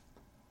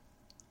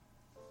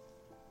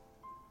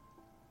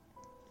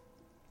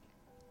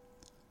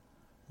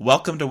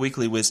Welcome to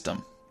Weekly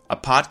Wisdom, a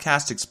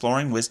podcast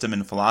exploring wisdom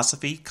in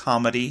philosophy,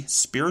 comedy,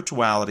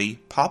 spirituality,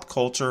 pop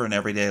culture, and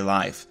everyday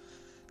life.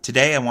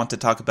 Today I want to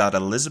talk about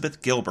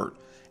Elizabeth Gilbert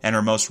and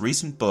her most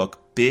recent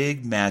book,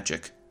 Big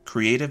Magic: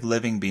 Creative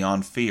Living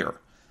Beyond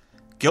Fear.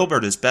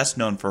 Gilbert is best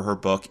known for her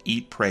book,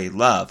 Eat, Pray,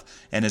 Love,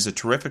 and is a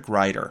terrific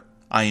writer.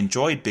 I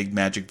enjoyed Big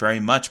Magic very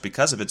much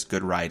because of its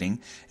good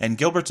writing, and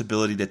Gilbert's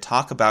ability to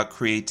talk about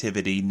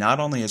creativity not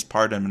only as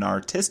part of an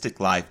artistic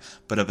life,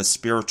 but of a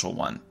spiritual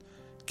one.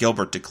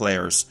 Gilbert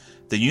declares,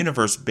 "The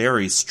universe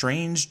buries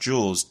strange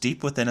jewels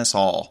deep within us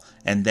all,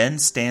 and then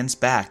stands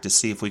back to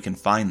see if we can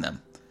find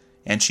them."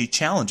 And she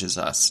challenges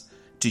us,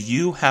 do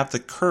you have the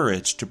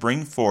courage to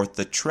bring forth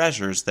the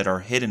treasures that are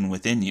hidden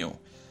within you?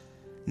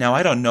 Now,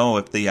 I don't know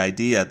if the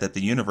idea that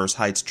the universe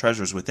hides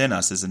treasures within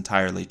us is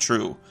entirely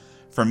true.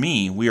 For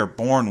me, we are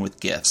born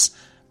with gifts,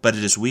 but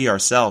it is we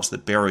ourselves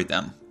that bury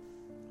them.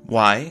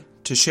 Why?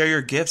 To share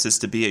your gifts is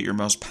to be at your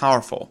most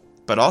powerful,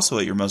 but also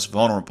at your most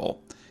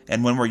vulnerable.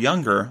 And when we're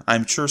younger,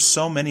 I'm sure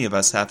so many of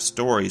us have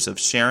stories of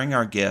sharing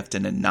our gift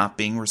and it not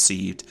being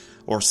received,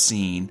 or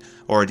seen,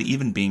 or it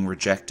even being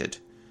rejected.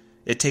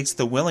 It takes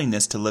the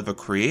willingness to live a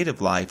creative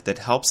life that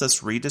helps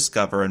us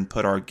rediscover and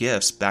put our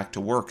gifts back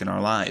to work in our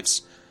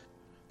lives.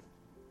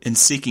 In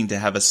seeking to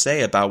have a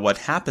say about what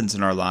happens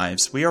in our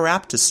lives, we are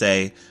apt to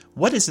say,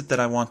 what is it that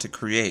I want to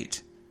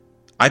create?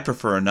 I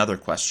prefer another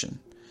question.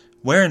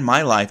 Where in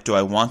my life do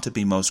I want to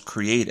be most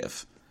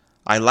creative?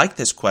 I like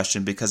this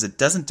question because it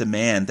doesn't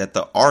demand that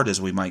the art, as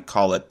we might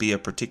call it, be a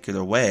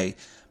particular way,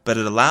 but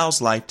it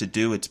allows life to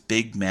do its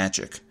big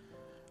magic.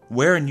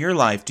 Where in your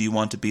life do you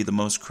want to be the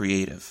most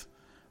creative?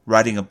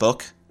 Writing a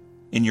book?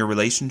 In your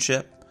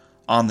relationship?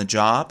 On the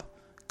job?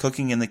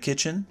 Cooking in the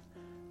kitchen?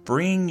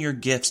 Bring your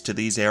gifts to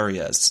these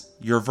areas,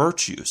 your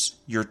virtues,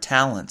 your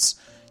talents,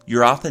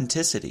 your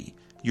authenticity,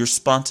 your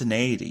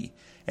spontaneity,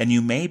 and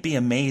you may be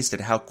amazed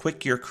at how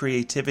quick your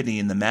creativity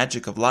and the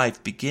magic of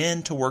life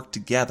begin to work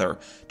together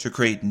to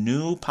create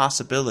new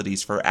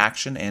possibilities for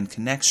action and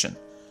connection.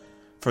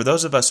 For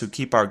those of us who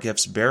keep our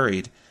gifts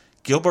buried,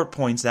 Gilbert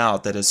points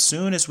out that as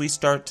soon as we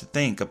start to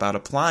think about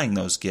applying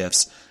those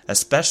gifts,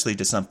 especially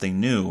to something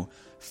new,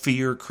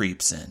 fear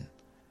creeps in.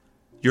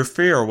 Your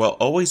fear will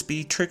always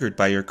be triggered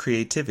by your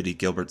creativity,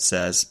 Gilbert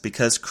says,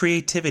 because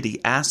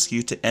creativity asks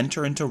you to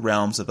enter into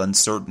realms of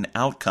uncertain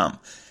outcome,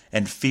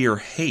 and fear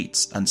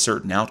hates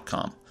uncertain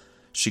outcome.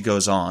 She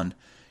goes on,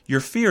 your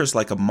fear is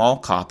like a mall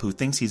cop who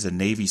thinks he's a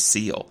Navy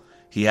SEAL.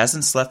 He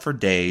hasn't slept for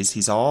days,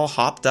 he's all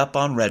hopped up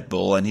on Red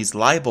Bull, and he's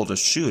liable to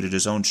shoot at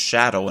his own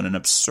shadow in an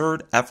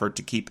absurd effort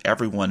to keep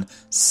everyone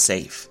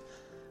safe.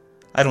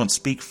 I don't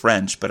speak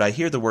French, but I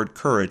hear the word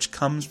courage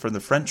comes from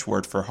the French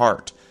word for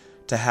heart.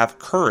 To have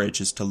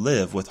courage is to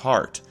live with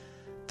heart.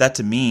 That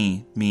to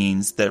me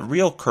means that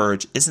real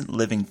courage isn't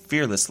living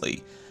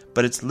fearlessly,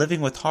 but it's living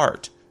with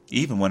heart,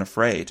 even when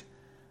afraid.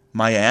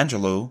 Maya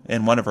Angelou,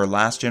 in one of her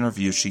last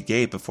interviews she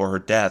gave before her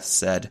death,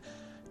 said,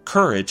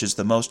 "Courage is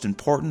the most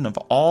important of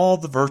all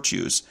the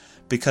virtues,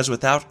 because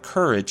without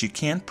courage you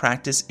can't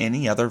practice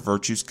any other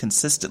virtues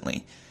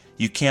consistently.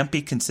 You can't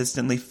be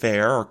consistently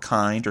fair or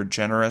kind or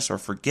generous or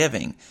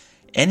forgiving,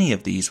 any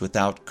of these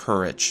without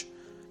courage."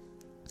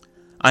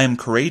 I am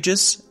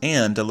courageous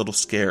and a little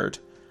scared.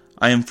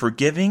 I am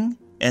forgiving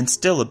and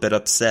still a bit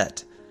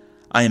upset.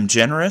 I am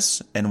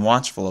generous and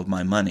watchful of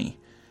my money.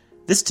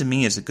 This to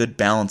me is a good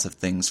balance of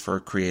things for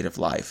a creative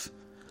life.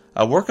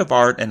 A work of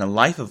art and a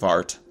life of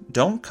art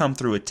don't come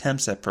through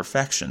attempts at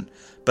perfection,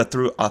 but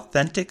through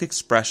authentic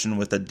expression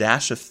with a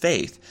dash of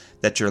faith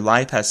that your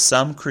life has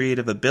some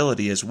creative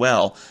ability as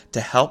well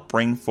to help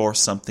bring forth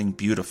something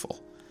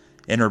beautiful.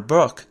 In her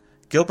book,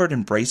 Gilbert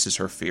embraces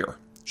her fear.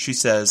 She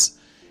says,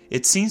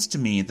 "It seems to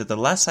me that the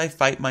less I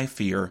fight my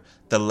fear,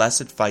 the less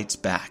it fights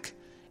back.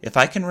 If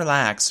I can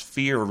relax,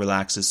 fear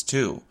relaxes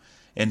too.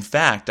 In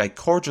fact, I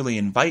cordially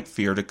invite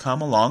fear to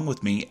come along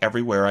with me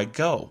everywhere I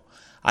go.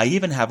 I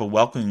even have a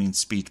welcoming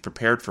speech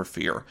prepared for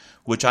fear,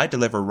 which I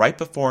deliver right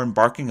before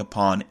embarking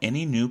upon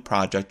any new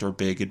project or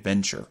big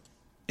adventure.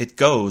 It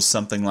goes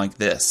something like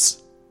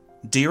this.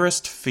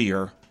 Dearest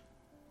Fear,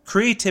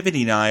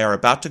 creativity and I are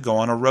about to go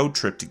on a road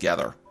trip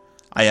together.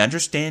 I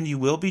understand you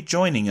will be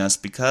joining us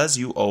because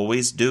you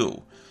always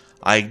do.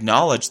 I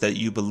acknowledge that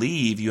you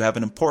believe you have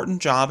an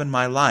important job in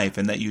my life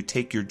and that you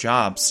take your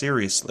job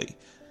seriously.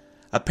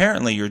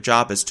 Apparently your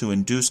job is to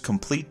induce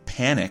complete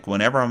panic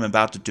whenever I'm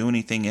about to do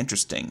anything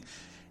interesting,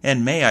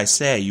 and may I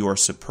say you are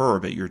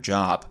superb at your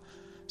job.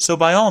 So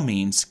by all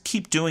means,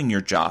 keep doing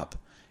your job,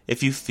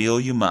 if you feel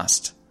you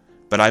must.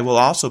 But I will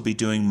also be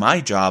doing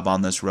my job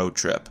on this road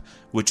trip,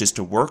 which is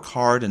to work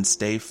hard and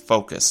stay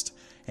focused,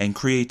 and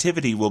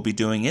creativity will be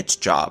doing its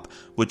job,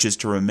 which is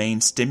to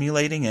remain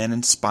stimulating and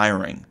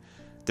inspiring.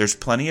 There's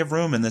plenty of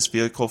room in this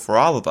vehicle for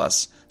all of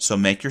us, so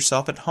make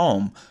yourself at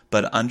home,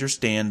 but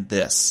understand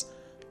this.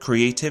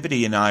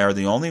 Creativity and I are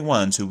the only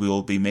ones who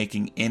will be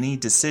making any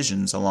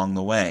decisions along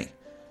the way.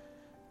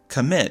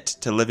 Commit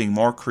to living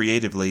more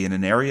creatively in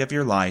an area of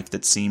your life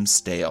that seems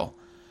stale.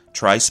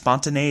 Try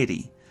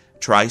spontaneity.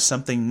 Try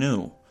something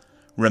new.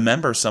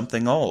 Remember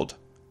something old.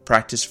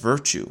 Practice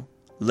virtue.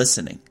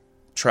 listening,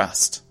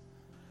 trust.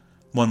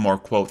 One more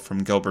quote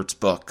from Gilbert's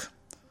book.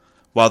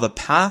 While the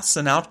paths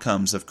and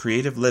outcomes of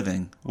creative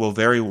living will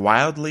vary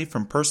wildly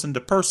from person to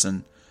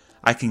person,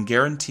 I can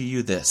guarantee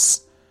you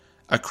this.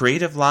 A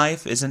creative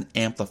life is an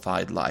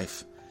amplified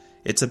life.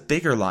 It's a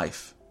bigger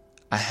life,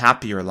 a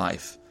happier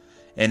life,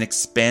 an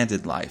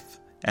expanded life,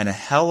 and a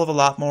hell of a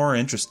lot more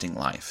interesting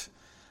life.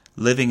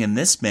 Living in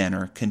this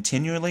manner,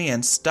 continually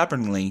and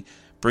stubbornly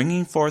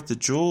bringing forth the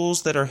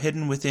jewels that are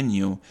hidden within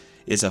you,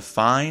 is a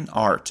fine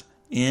art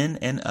in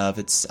and of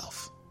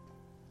itself.